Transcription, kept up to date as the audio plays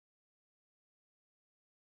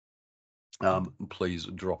please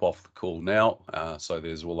drop off the call now. So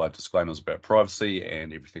there's all our disclaimers about privacy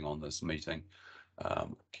and everything on this meeting.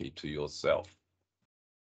 Keep to yourself.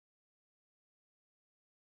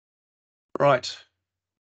 Right.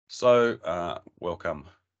 So welcome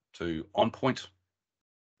to On Point.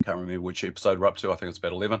 Can't remember which episode we're up to. I think it's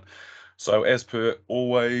about 11. So as per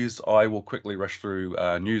always, I will quickly rush through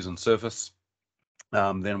news and Surface. Then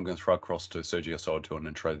I'm going to throw across to Sergio, so I'll do an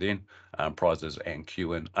intro then, prizes and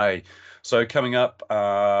Q&A. So coming up,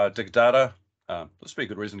 Dig Data, this would be a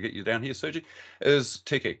good reason to get you down here, Sergi, is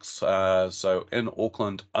TechX. So in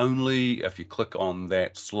Auckland only. If you click on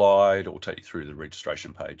that slide, it will take you through the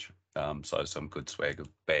registration page. So some good swag of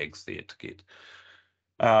bags there to get.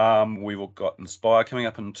 We've got Inspire coming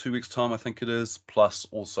up in 2 weeks' time, I think it is, plus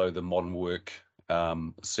also the Modern Work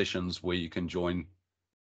sessions where you can join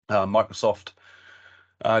Microsoft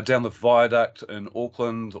down the viaduct in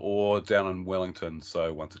Auckland or down in Wellington.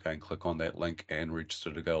 So once again, click on that link and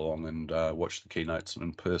register to go along and watch the keynotes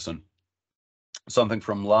in person. Something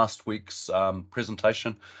from last week's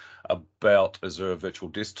presentation about Azure Virtual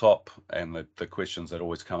Desktop and the questions that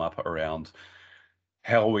always come up around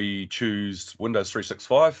how we choose Windows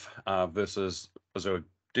 365 versus Azure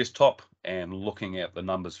Desktop, and looking at the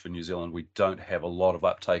numbers for New Zealand, we don't have a lot of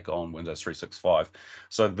uptake on Windows 365.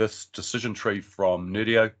 So this decision tree from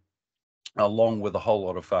Nerdio, along with a whole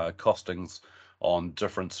lot of costings on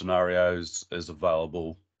different scenarios, is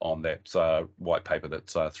available on that white paper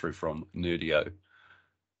that's through from Nerdio.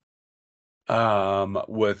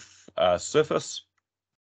 With Surface,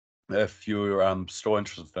 if you're still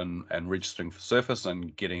interested in registering for Surface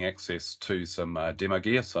and getting access to some demo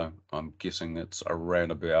gear, so I'm guessing it's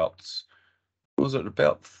around about, was it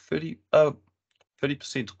about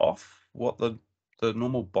 30% off what the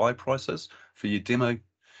normal buy price is for your demo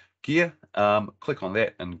gear. Click on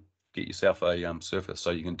that and get yourself a Surface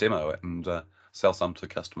so you can demo it and sell some to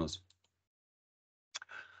customers.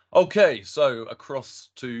 Okay, so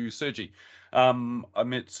across to Sergi. I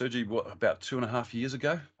met Sergi about 2.5 years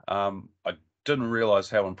ago. I didn't realize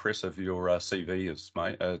how impressive your CV is,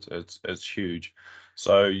 mate. It's huge.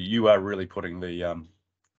 So you are really putting the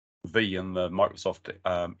V in the Microsoft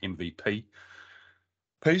MVP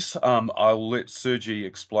piece. I'll let Sergi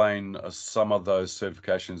explain some of those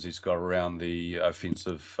certifications he's got around the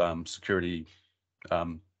offensive security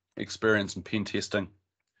experience and pen testing.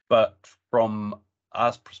 But from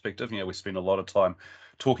our perspective, we spend a lot of time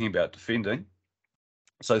talking about defending.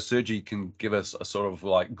 So Sergi can give us a sort of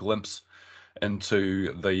like glimpse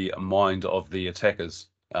into the mind of the attackers,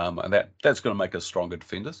 and that's going to make us stronger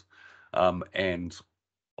defenders. And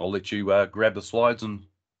I'll let you grab the slides and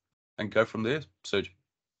go from there, Sergi.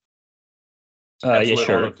 Yeah,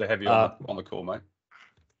 sure. Honor to have you on the call, mate.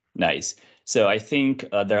 Nice. So I think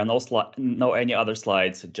there are no any other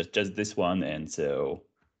slides, just this one, and so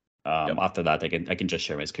after that I can just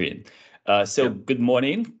share my screen. Good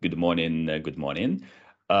morning.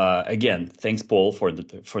 Again, thanks, Paul, for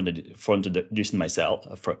introducing myself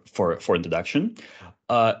for introduction.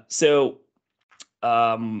 I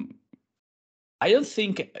don't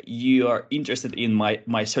think you are interested in my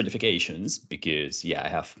certifications because I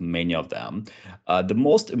have many of them. The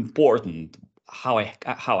most important how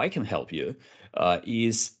I can help you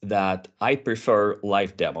is that I prefer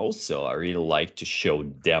live demos. So I really like to show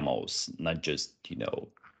demos, not just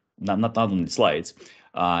not on the slides.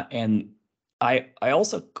 And I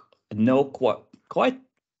also know quite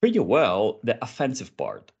pretty well the offensive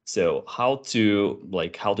part. So how to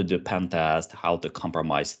do pen test, how to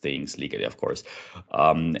compromise things legally, of course.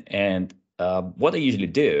 And what I usually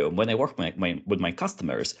do when I work with my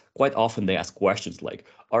customers, quite often they ask questions like,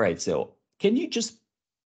 all right, so can you just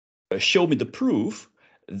show me the proof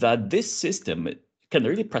that this system can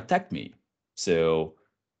really protect me? So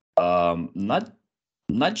not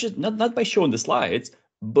by showing the slides,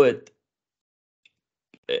 but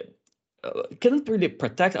cannot really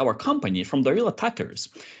protect our company from the real attackers.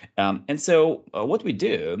 And so what we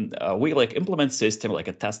do, we implement system like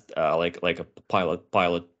a test, like a pilot.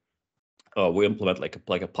 We implement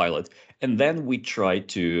like a pilot, and then we try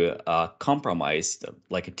to compromise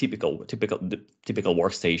like a typical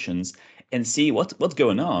workstations and see what's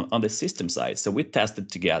going on the system side. So we test it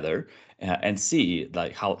together and see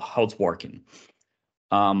like how it's working.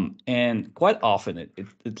 And quite often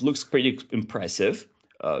it looks pretty impressive.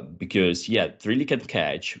 Because it really can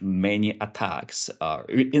catch many attacks,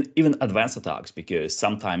 even advanced attacks, because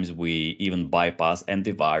sometimes we even bypass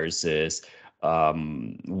antiviruses.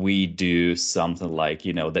 We do something like,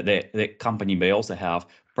 the company may also have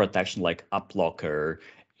protection like UpLocker,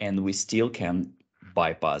 and we still can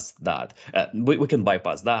bypass that. We can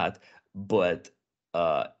bypass that, but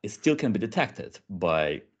it still can be detected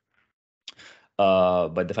by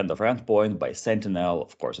Defender for Endpoint, by Sentinel,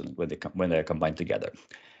 of course, when they're combined together.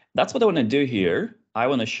 That's what I want to do here. I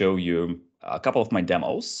want to show you a couple of my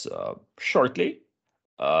demos shortly,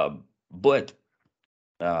 but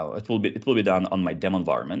it will be done on my demo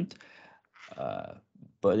environment.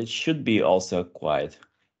 But it should be also quite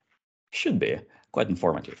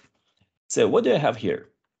informative. So what do I have here?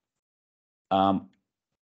 I'm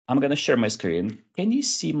going to share my screen. Can you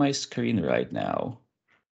see my screen right now?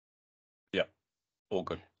 Yeah, all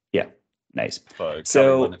good. Yeah, nice.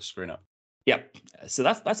 So Linux screen up. Yeah, so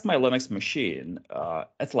that's my Linux machine.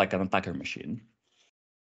 It's like an attacker machine.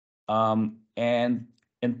 And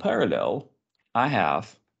in parallel, I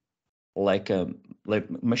have like a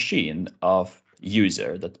machine of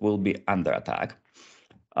user that will be under attack.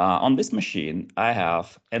 On this machine, I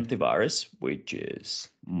have antivirus, which is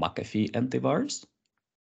McAfee antivirus.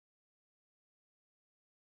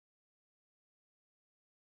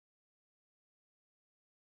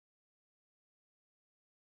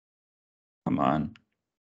 Come on.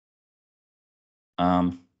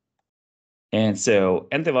 And so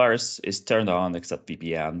antivirus is turned on except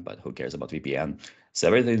VPN, but who cares about VPN? So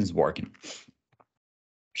everything is working.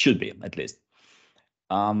 Should be, at least.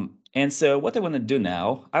 And so what I want to do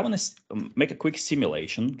now, I want to make a quick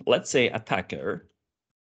simulation. Let's say attacker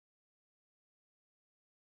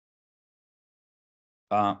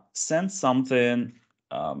send something,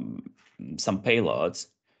 some payloads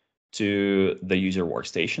to the user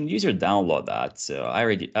workstation. User download that. So I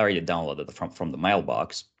already downloaded it from the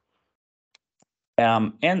mailbox.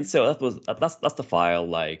 And so that's the file,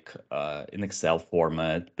 like in Excel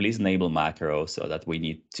format. Please enable macro so that we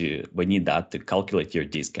need that to calculate your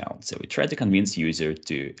discount. So we try to convince user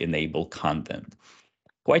to enable content.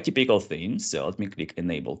 Quite typical thing. So let me click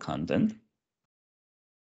enable content.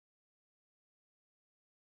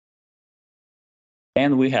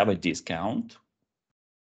 And we have a discount.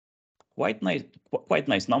 Quite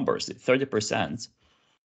nice numbers, 30%.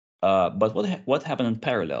 But what happened in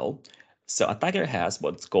parallel? So attacker has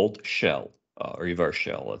what's called shell, reverse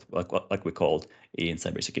shell, like we called in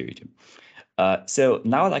cybersecurity. So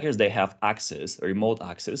now attackers, they have access, remote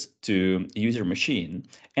access to user machine,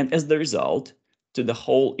 and as the result, to the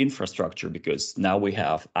whole infrastructure, because now we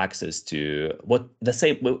have access to we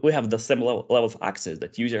have the same level of access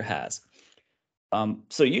that user has.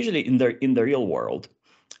 So usually in the real world,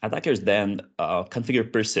 attackers then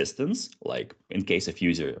configure persistence, like in case of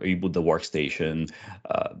user reboot the workstation.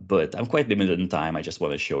 But I'm quite limited in time. I just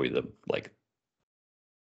want to show you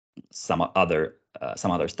some other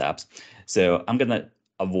steps. So I'm gonna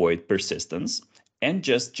avoid persistence and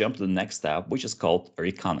just jump to the next step, which is called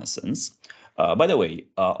reconnaissance. By the way,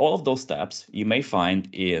 all of those steps you may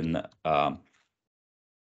find in a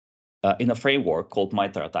framework called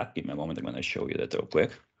MITRE ATT&CK. Give me a moment. I'm going to show you that real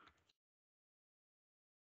quick.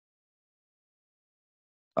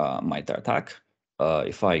 MITRE ATT&CK.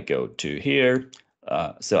 If I go to here,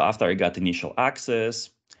 so after I got initial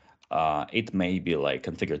access, it may be like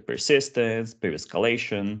configured persistence, previous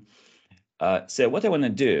escalation. So what I want to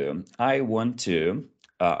do, I want to,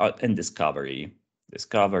 in discovery.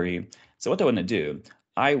 So what I want to do,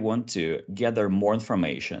 I want to gather more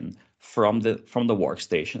information from the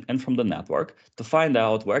workstation and from the network to find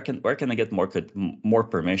out where can I get more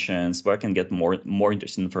permissions, where I can get more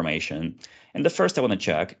interesting information. And the first I want to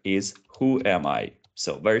check is who am I?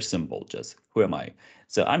 So very simple, just who am I?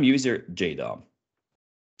 So I'm user JDOM.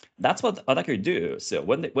 That's what attackers do. So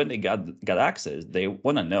when they got access, they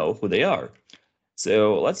want to know who they are.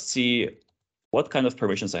 So let's see what kind of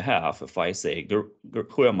permissions I have if I say who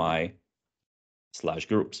am I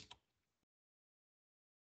 /groups.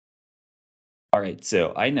 All right,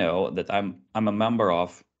 so I know that I'm a member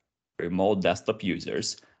of remote desktop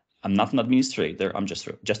users. I'm not an administrator. I'm just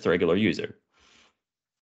a regular user.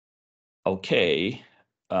 Okay,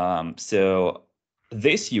 so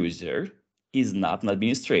this user is not an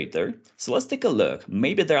administrator. So let's take a look.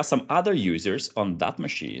 Maybe there are some other users on that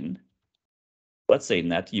machine. Let's say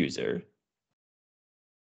net user.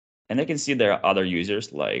 And I can see there are other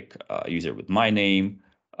users like user with my name,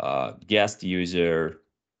 guest user,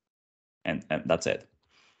 and that's it.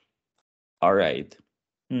 All right.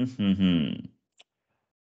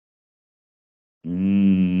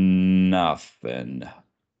 Nothing.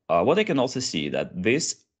 What I can also see that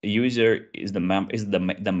this user is the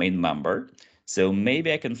main member. So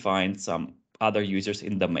maybe I can find some other users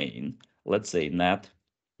in the main. Let's say net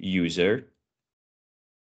user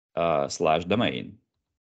 /domain.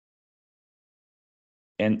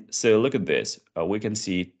 And so look at this. We can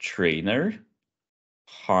see trainer,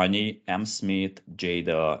 Honey, M. Smith,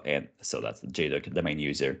 Jada, and so that's Jada, the main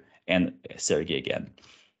user, and Sergey again.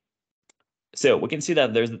 So we can see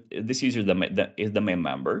that there's this user is the main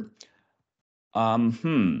member.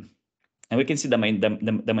 And we can see the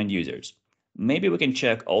main users. Maybe we can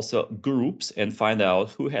check also groups and find out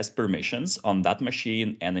who has permissions on that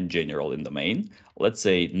machine and in general in the main. Let's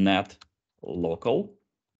say net local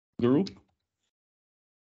group,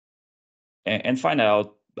 and find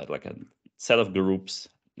out that like a set of groups.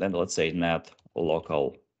 Then let's say net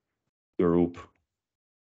local group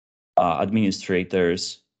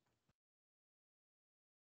administrators.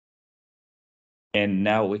 And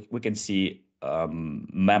now we can see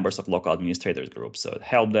members of local administrators groups. So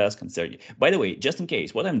help desk and Sergey. By the way, just in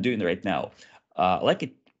case, what I'm doing right now,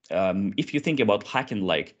 if you think about hacking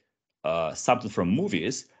like something from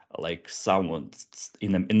movies, like someone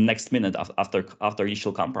in the next minute after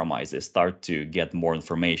initial compromises start to get more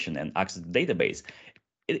information and access the database,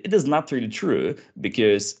 it is not really true,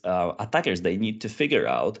 because attackers, they need to figure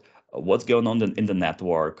out what's going on in the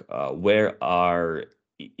network, where are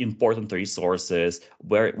important resources,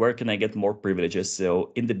 where can I get more privileges.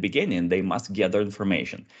 So in the beginning, they must gather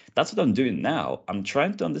information. That's what I'm doing now. I'm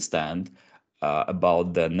trying to understand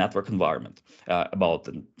about the network environment, about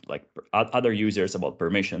like other users, about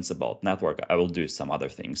permissions, about network. I will do some other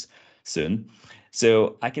things soon.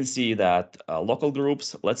 So I can see that local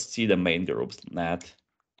groups, let's see the main groups, net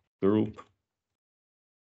group.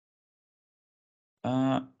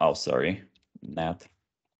 Sorry, net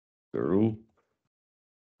group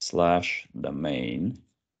 / the main.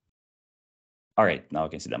 All right, now I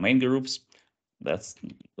can see the main groups. Let's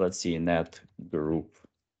see net group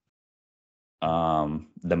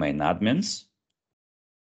the main admins.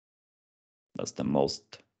 That's the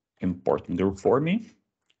most important group for me.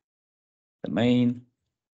 The main.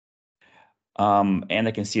 And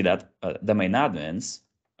I can see that the main admins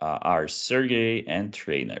are Sergey and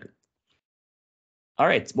Trainer. All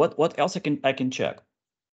right, what else I can check?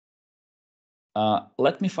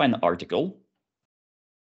 Let me find an article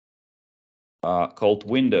called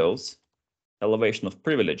Windows Elevation of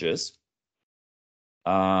Privileges,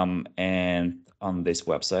 and on this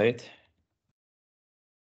website.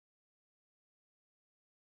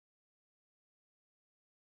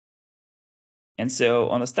 And so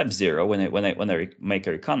on a step 0, when I make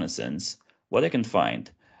a reconnaissance, what I can find.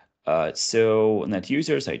 So net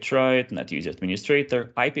users, I tried, net user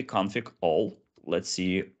administrator, ipconfig all. Let's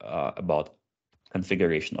see about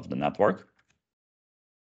configuration of the network.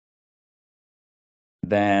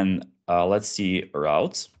 Then let's see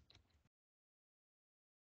routes.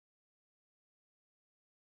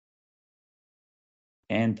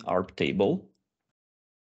 And ARP table.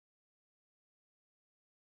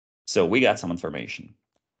 So we got some information.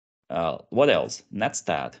 What else?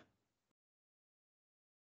 Netstat.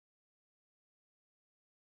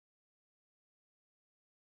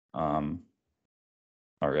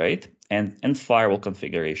 All right, and firewall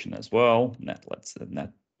configuration as well. Net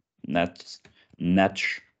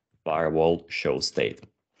firewall show state.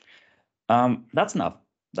 That's enough.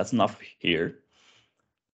 That's enough here.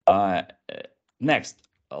 Next,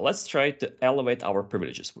 let's try to elevate our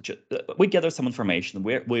privileges. Which we gather some information.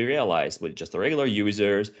 We realize with just the regular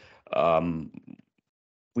users,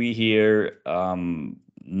 we hear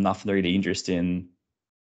nothing really interesting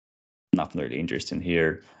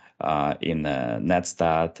here in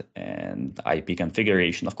netstat and IP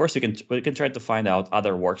configuration. Of course, we can try to find out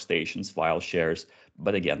other workstations, file shares,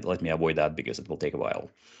 but again, let me avoid that because it will take a while.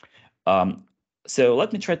 So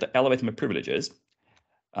let me try to elevate my privileges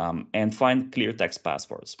and find clear text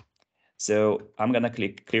passwords. So I'm gonna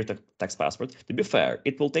click clear text password. To be fair,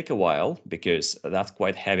 it will take a while because that's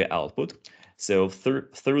quite heavy output. So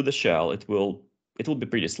through the shell, it will be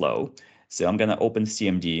pretty slow. So I'm gonna open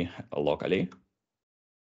CMD locally.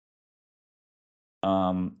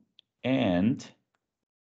 And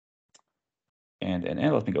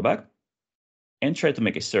let me go back and try to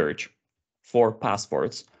make a search for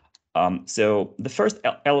passwords. So the first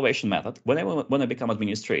elevation method, when I become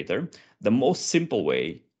administrator, the most simple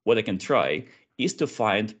way, what I can try, is to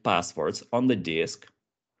find passwords on the disk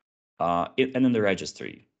and in the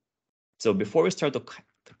registry. So before we start to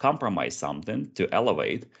compromise something to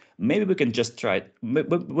elevate, maybe we can just try.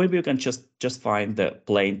 Maybe we can just find the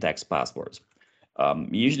plain text passwords.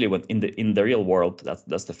 Usually, when in the real world,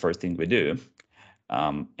 that's the first thing we do.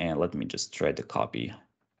 And let me just try to copy.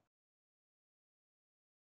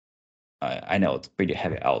 I know it's pretty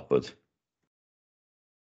heavy output.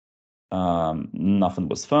 Nothing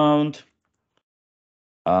was found.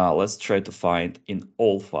 Let's try to find in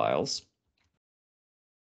all files.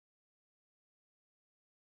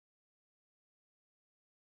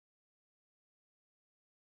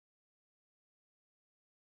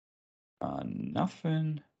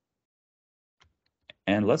 Nothing.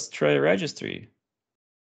 And let's try registry.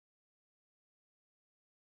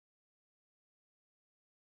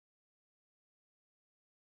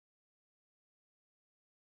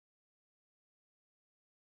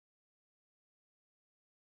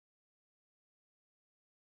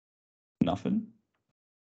 Nothing.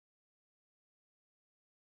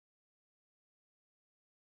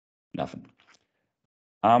 Nothing.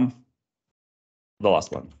 The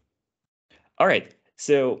last one. All right.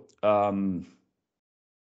 So I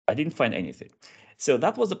didn't find anything. So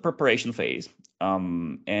that was the preparation phase.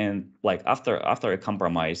 And like after I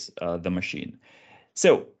compromise the machine.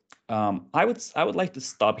 So I would like to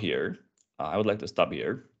stop here. I would like to stop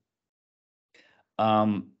here.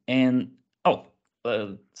 And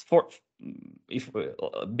for if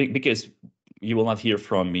because you will not hear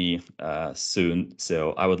from me soon,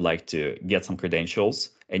 so I would like to get some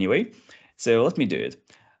credentials anyway. So let me do it.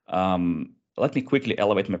 Let me quickly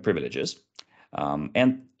elevate my privileges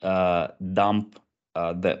and dump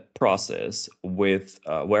the process with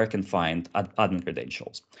where I can find admin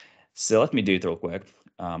credentials. So let me do it real quick,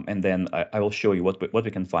 and then I will show you what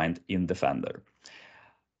we can find in Defender.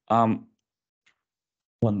 One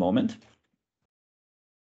moment.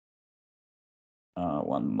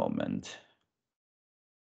 One moment.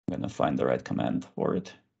 I'm gonna find the right command for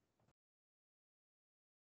it.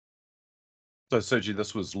 So Sergi,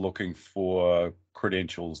 this was looking for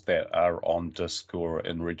credentials that are on disk or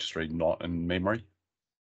in registry, not in memory?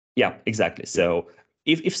 Yeah, exactly. So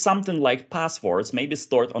if something like passwords may be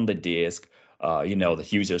stored on the disk, the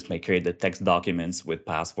users may create the text documents with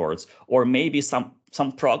passwords, or maybe some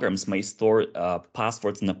programs may store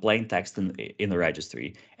passwords in a plain text in the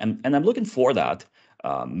registry. And I'm looking for that.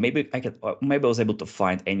 Maybe I was able to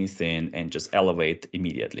find anything and just elevate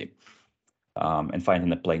immediately and find in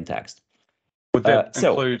the plain text. Would that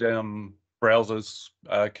include browsers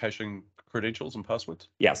caching credentials and passwords?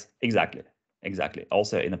 Yes, exactly.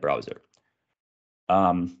 Also in the browser.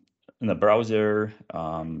 In the browser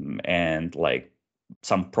and like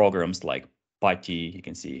some programs like PuTTY, you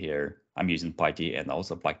can see here, I'm using PuTTY, and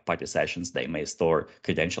also like PuTTY sessions, they may store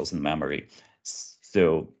credentials in memory.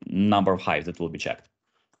 So number of hives that will be checked.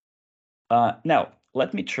 Now,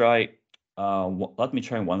 let me try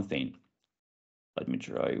one thing.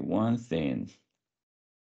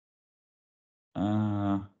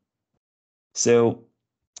 So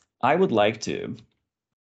I would like to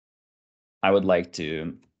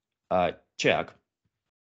check.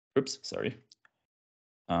 Oops, sorry.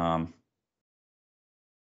 One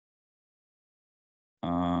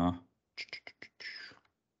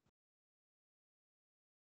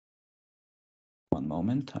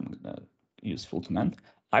moment, I'm gonna use full command.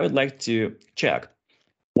 I would like to check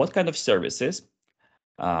what kind of services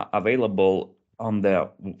available on the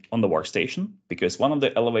workstation, because one of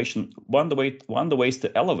the ways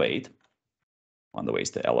to elevate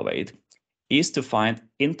is to find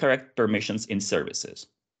incorrect permissions in services.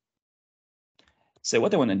 So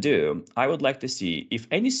what I want to do, I would like to see if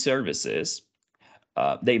any services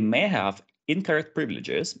they may have incorrect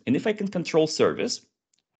privileges, and if I can control service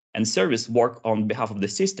and service work on behalf of the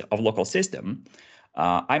system, of local system,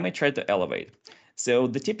 I may try to elevate.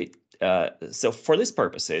 So so for these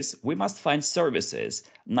purposes, we must find services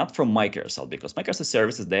not from Microsoft, because Microsoft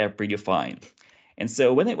services, they are predefined. And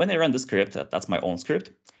so when I run the script, that's my own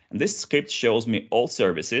script, and this script shows me all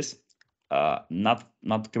services, not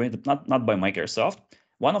by Microsoft.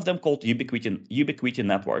 One of them called Ubiquiti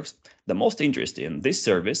Networks. The most interesting, this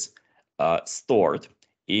service stored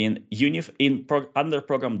under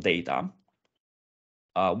program data,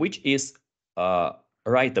 which is a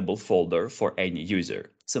writable folder for any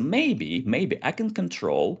user. So maybe I can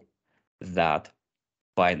control that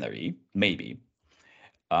binary, maybe.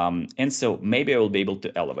 And so maybe I will be able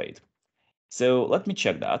to elevate. So let me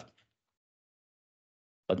check that.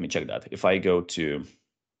 If I go to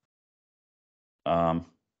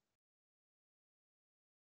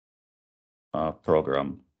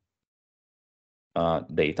program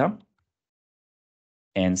data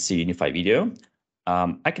and see Unify Video,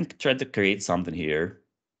 I can try to create something here.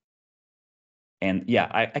 And yeah,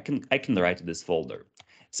 I can write this folder.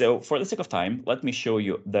 So for the sake of time, let me show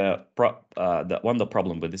you the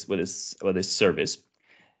problem with this service.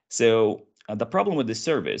 So the problem with this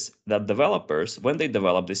service, that developers, when they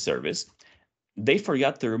develop this service, they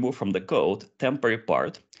forgot to remove from the code temporary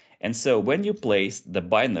part. And so when you place the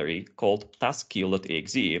binary called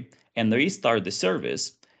taskqueue.exe and restart the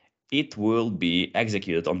service, it will be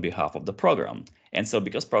executed on behalf of the program. And so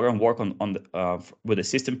because program work with the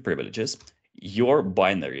system privileges, your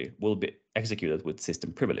binary will be executed with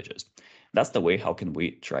system privileges. That's the way how can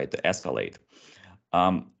we try to escalate.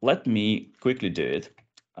 Let me quickly do it,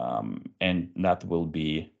 and that will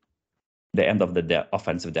be the end of the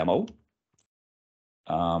offensive demo.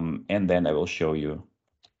 And then I will show you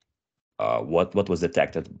what was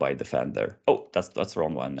detected by Defender. Oh, that's the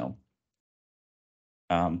wrong one. No,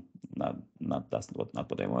 that's not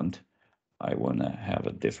what I want. I want to have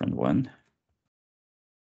a different one.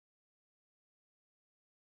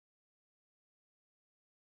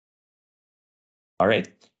 All right.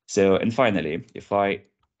 So, and finally, if I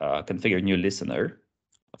configure new listener,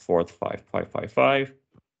 45555,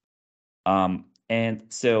 and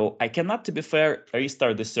so I cannot, to be fair,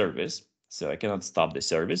 restart the service. So I cannot stop the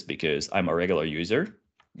service because I'm a regular user.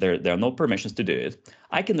 There are no permissions to do it.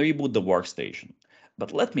 I can reboot the workstation,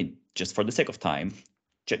 but let me, just for the sake of time,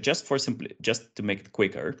 just to make it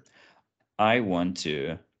quicker, I want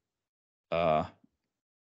to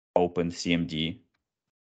open CMD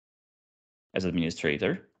as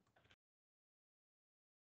administrator.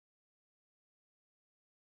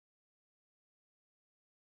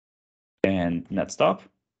 And net stop.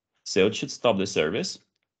 So it should stop the service.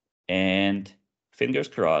 And fingers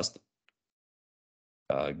crossed,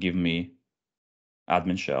 give me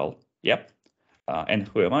admin shell. Yep. And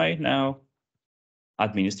who am I now?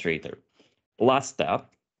 Administrator. Last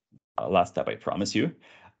step, I promise you.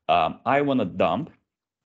 I want to dump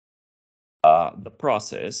the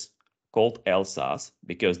process called LSAS,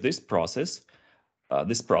 because this process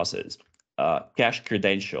cache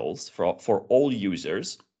credentials for all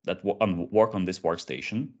users that work on this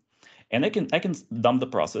workstation. And I can dump the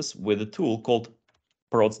process with a tool called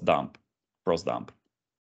prosdump.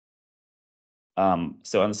 So I'm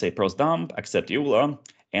gonna say prosdump, accept EULA,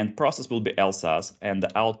 and process will be LSAS, and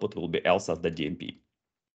the output will be LSAS.dmp.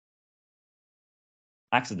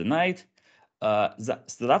 Access denied. So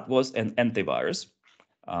that was an antivirus.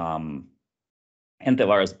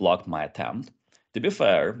 Antivirus blocked my attempt. To be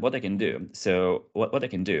fair, what I can do, what I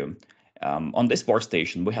can do, on this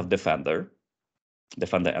workstation, we have Defender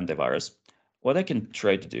antivirus. What I can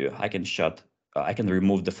try to do, I can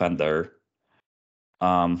remove Defender,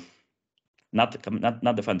 not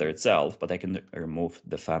Defender itself, but I can remove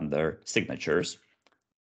Defender signatures,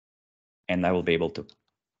 and I will be able to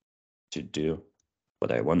do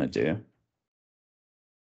what I want to do.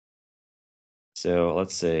 So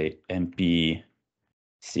let's say MP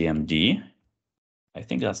CMD. I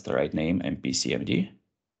think that's the right name, MP CMD.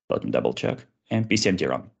 Let me double check. MP CMD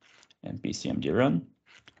run. MP CMD run.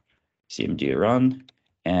 CMD run.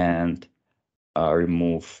 And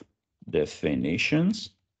remove definitions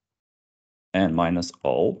and minus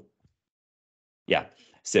all. Yeah.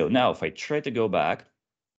 So now if I try to go back,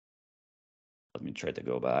 let me try to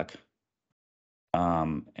go back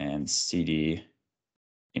and cd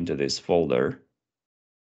into this folder.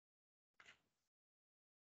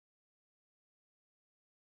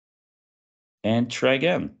 And try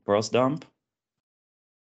again, prosdump.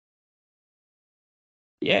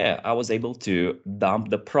 Yeah, I was able to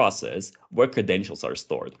dump the process where credentials are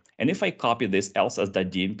stored. And if I copy this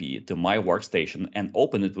lss.dmp to my workstation and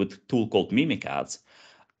open it with a tool called Mimikatz,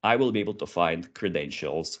 I will be able to find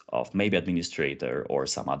credentials of maybe administrator or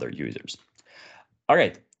some other users. All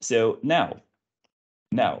right, so now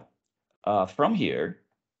from here,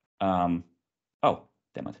 oh,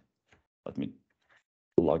 damn it. Let me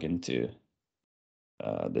log into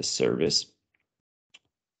the service.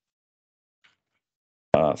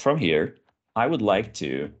 From here, I would like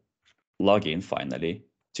to log in finally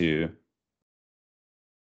to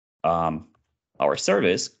our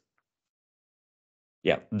service.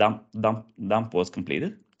 Yeah, dump was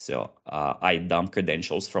completed. So I dump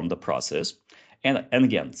credentials from the process. And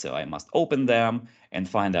again, so I must open them and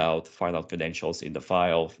find out credentials in the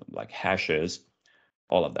file, like hashes,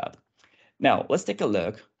 all of that. Now, let's take a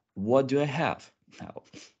look. What do I have now?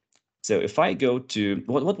 So if I go to,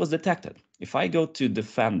 what was detected? If I go to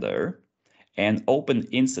Defender and open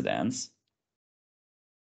incidents,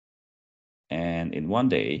 and in one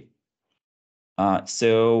day,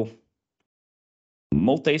 so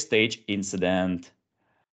multi-stage incident.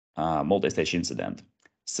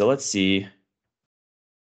 So let's see.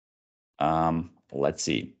 Let's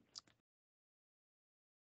see.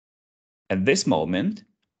 At this moment,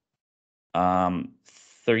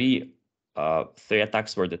 three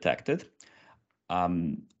attacks were detected.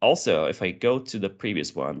 Also, if I go to the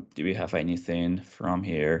previous one, do we have anything from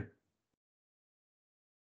here?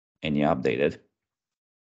 Any updated?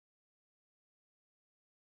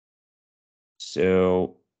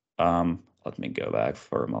 So let me go back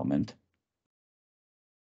for a moment.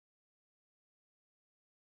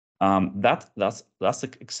 That's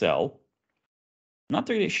Excel. Not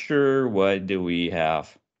really sure what do we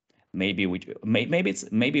have. Maybe we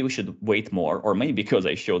should wait more, or maybe because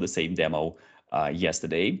I showed the same demo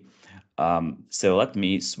yesterday. So let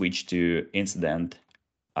me switch to incident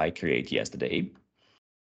I create yesterday.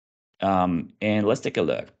 And let's take a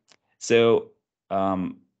look. So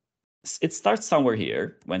it starts somewhere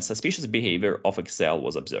here when suspicious behavior of Excel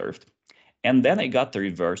was observed. And then I got the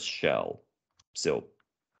reverse shell. So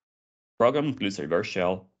program includes reverse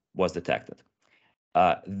shell was detected.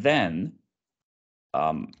 Then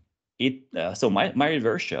so my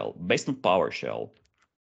reverse shell based on PowerShell.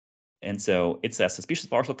 And so it's a suspicious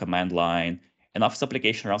PowerShell command line, an Office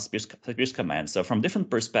application runs suspicious commands. So from different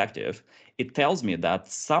perspective, it tells me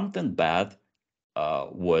that something bad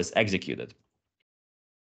was executed.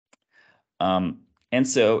 And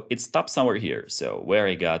so it stops somewhere here. So where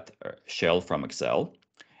I got a shell from Excel,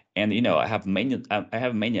 and I have many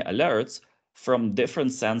alerts from different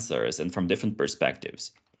sensors and from different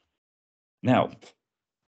perspectives. Now,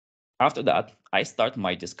 after that, I start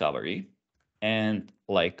my discovery, and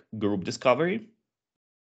like group discovery.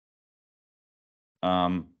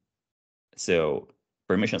 So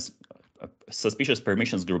permissions, suspicious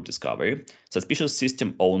permissions group discovery, suspicious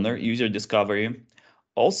system owner user discovery.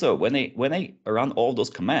 Also, when I run all those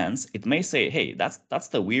commands, it may say, hey, that's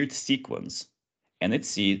the weird sequence, and it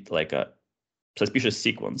sees like a suspicious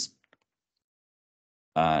sequence.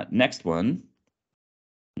 Next one,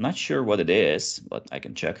 not sure what it is, but I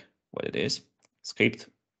can check what it is. Script.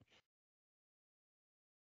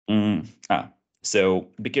 So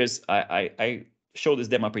because I show this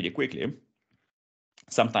demo pretty quickly,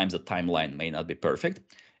 sometimes the timeline may not be perfect,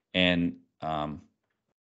 and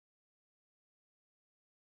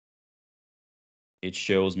it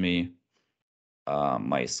shows me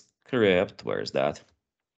my script. Where is that?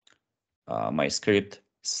 My script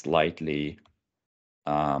slightly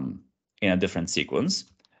in a different sequence.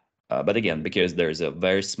 But again, because there's a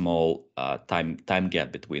very small time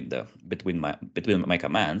gap between my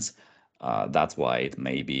commands, that's why it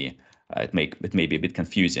may be a bit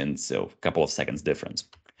confusing. So a couple of seconds difference.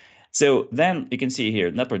 So then you can see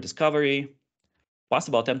here network discovery,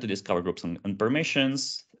 possible attempt to discover groups and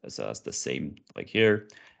permissions. So that's the same like here.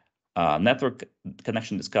 Network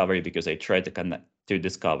connection discovery, because I tried to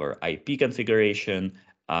discover IP configuration,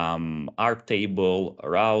 ARP table,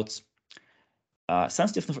 routes.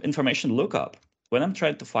 Sensitive information lookup, when I'm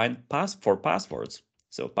trying to find passwords.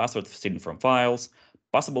 So passwords hidden from files,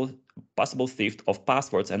 possible theft of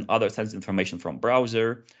passwords and other sensitive information from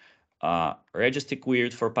browser, registry query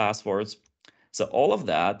for passwords. So all of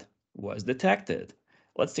that was detected.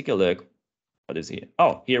 Let's take a look. What is here?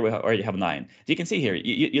 Oh, here we already have 9. You can see here,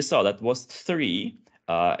 you saw that was 3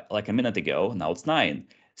 like a minute ago. Now it's 9.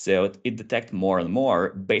 So it detects more and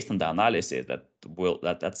more based on the analysis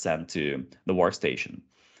that's sent to the workstation.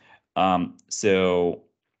 And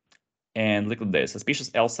look at this: suspicious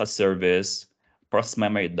LSAT service, process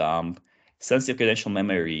memory dump, sensitive credential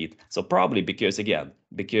memory read. So probably because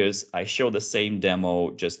I showed the same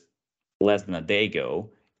demo just less than a day ago,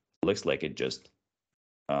 looks like it just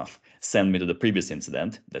send me to the previous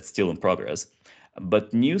incident that's still in progress.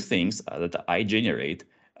 But new things that I generate,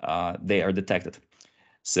 they are detected.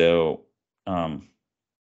 So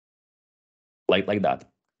like that.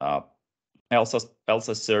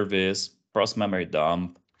 Elsa service, process memory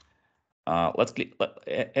dump. Let's click,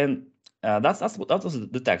 and that was the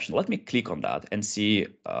detection. Let me click on that and see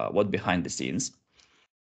what behind the scenes.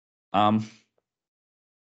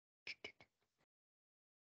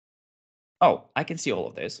 Oh, I can see all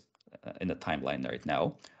of this in the timeline right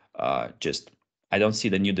now. Just I don't see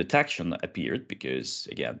the new detection appeared because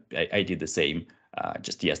again I did the same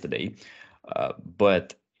just yesterday,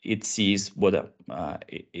 but it sees what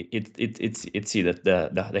it see that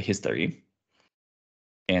the history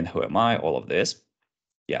and who am I, all of this.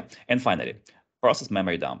 Yeah, and finally process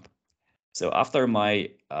memory dump. So after my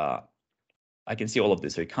I can see all of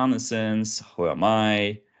this reconnaissance, who am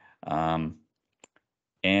I,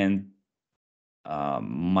 and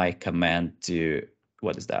my command to,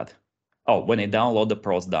 what is that? Oh, when I download the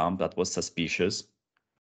pros dump, that was suspicious.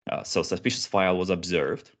 So suspicious file was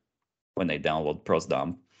observed when I download pros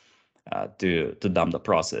dump to dump the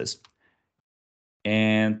process.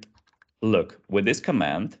 And look, with this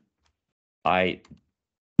command, I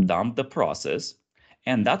dumped the process,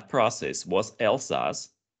 and that process was LSAS,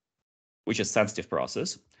 which is sensitive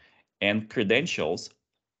process, and credentials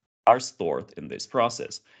are stored in this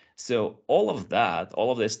process. So all of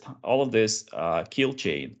this kill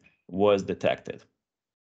chain was detected.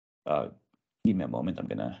 Give me a moment. I'm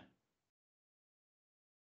gonna.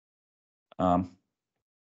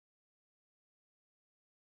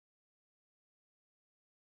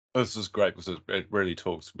 This is great because it really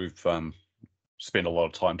talks. We've spent a lot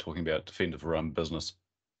of time talking about Defender for Business.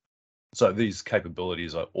 So these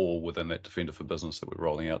capabilities are all within that Defender for Business that we're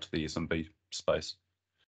rolling out to the SMB space.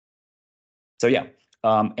 So yeah,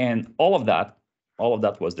 and all of that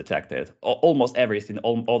was detected. Almost everything,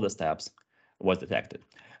 all the steps was detected.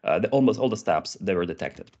 Almost all the steps, they were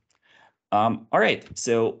detected. All right,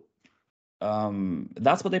 so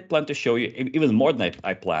that's what I plan to show you, even more than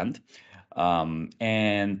I planned.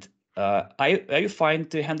 And are you fine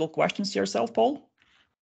to handle questions yourself, Paul?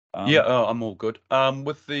 Yeah, I'm all good.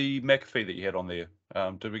 With the McAfee that you had on there,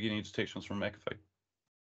 did we get any detections from McAfee?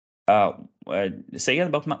 Say again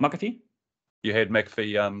about McAfee? You had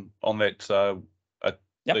McAfee on that at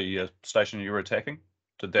Yep. the station you were attacking.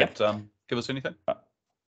 Did that give us anything?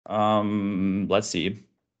 Let's see.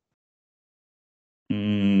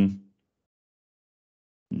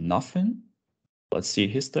 Nothing. Let's see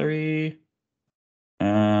history.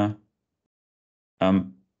 No,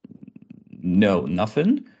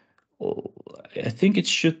 nothing. Oh, I think it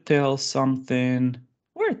should tell something.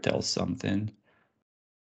 Where it tells something.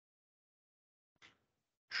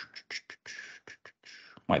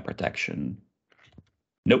 My protection.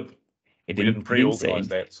 Nope. We didn't It didn't say. pre-organize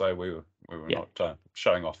that, so we were Yeah. not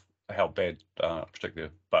showing off how bad particular.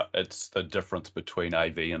 But it's the difference between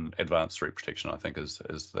AV and advanced threat protection, I think, is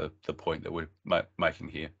the point that we're making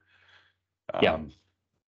here. Yeah.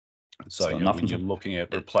 So you know, when you're looking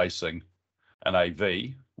at replacing an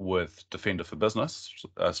AV with Defender for Business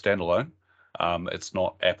standalone, it's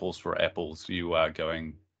not apples for apples. You are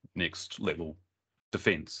going next level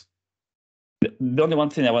defense. The only one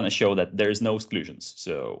thing I want to show that there's no exclusions.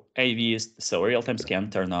 So AVs, so real-time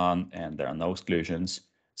scan turn on, and there are no exclusions.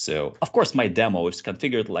 So of course my demo is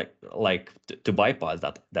configured like to bypass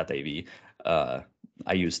that AV.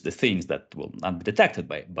 I use the things that will not be detected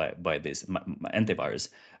by this antivirus.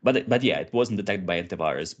 But yeah, it wasn't detected by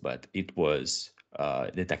antivirus, but it was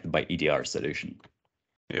detected by EDR solution.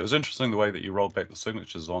 Yeah, it was interesting the way that you rolled back the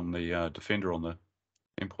signatures on the Defender on the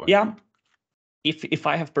endpoint. Yeah. If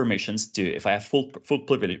I have permissions if I have full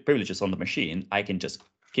privileges on the machine, I can just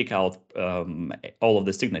kick out all of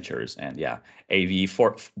the signatures, and yeah, AV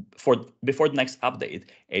for before the next update,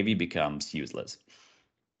 AV becomes useless.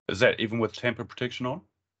 Is that even with tamper protection on?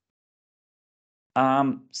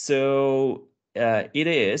 So it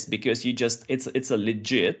is, because it's a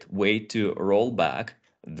legit way to roll back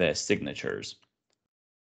the signatures.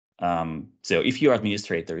 So if you're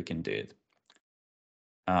administrator, you can do it.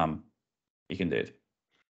 You can do it.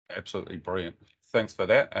 Absolutely brilliant. Thanks for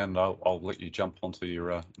that, and I'll let you jump onto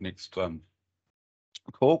your next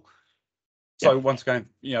call. So once again,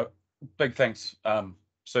 you know, big thanks,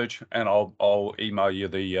 Serge, and I'll email you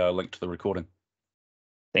the link to the recording.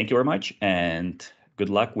 Thank you very much, and good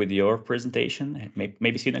luck with your presentation.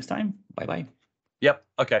 Maybe see you next time. Bye-bye. Yep.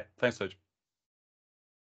 Okay. Thanks, Serge.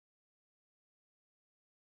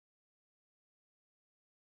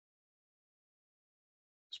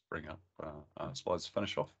 Let's bring up slides to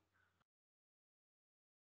finish off.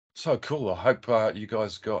 So cool. I hope you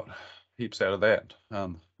guys got heaps out of that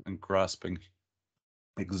and grasping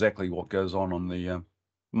exactly what goes on the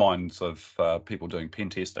minds of people doing pen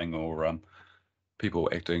testing or people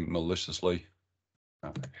acting maliciously.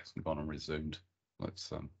 It hasn't gone and resumed.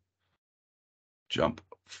 Let's jump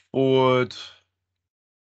forward.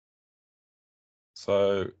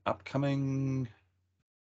 So upcoming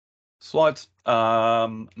slides.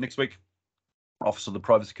 Next week, Office of the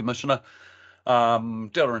Privacy Commissioner,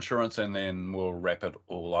 data insurance, and then we'll wrap it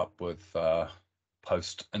all up with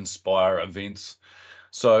post-Inspire events.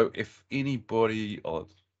 So if anybody,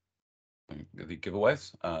 the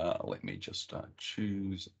giveaways, let me just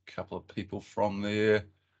choose a couple of people from there.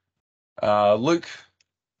 Luke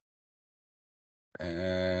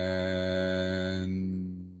and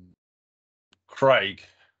Craig.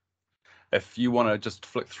 If you want to just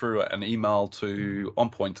flick through an email to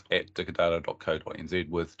onpoint@dicadata.co.nz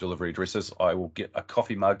with delivery addresses, I will get a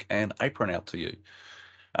coffee mug and apron out to you.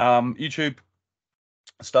 YouTube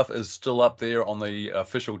stuff is still up there on the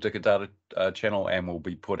official Dicadata channel, and we'll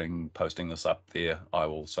be posting this up there. I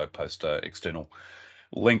will also post an external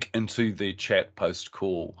link into the chat post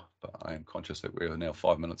call, but I am conscious that we're now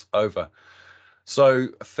 5 minutes over. So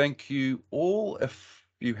thank you all. If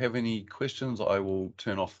you have any questions, I will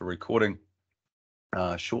turn off the recording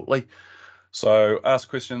shortly. So ask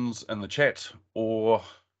questions in the chat or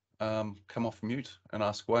come off mute and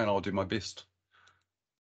ask away, and I'll do my best.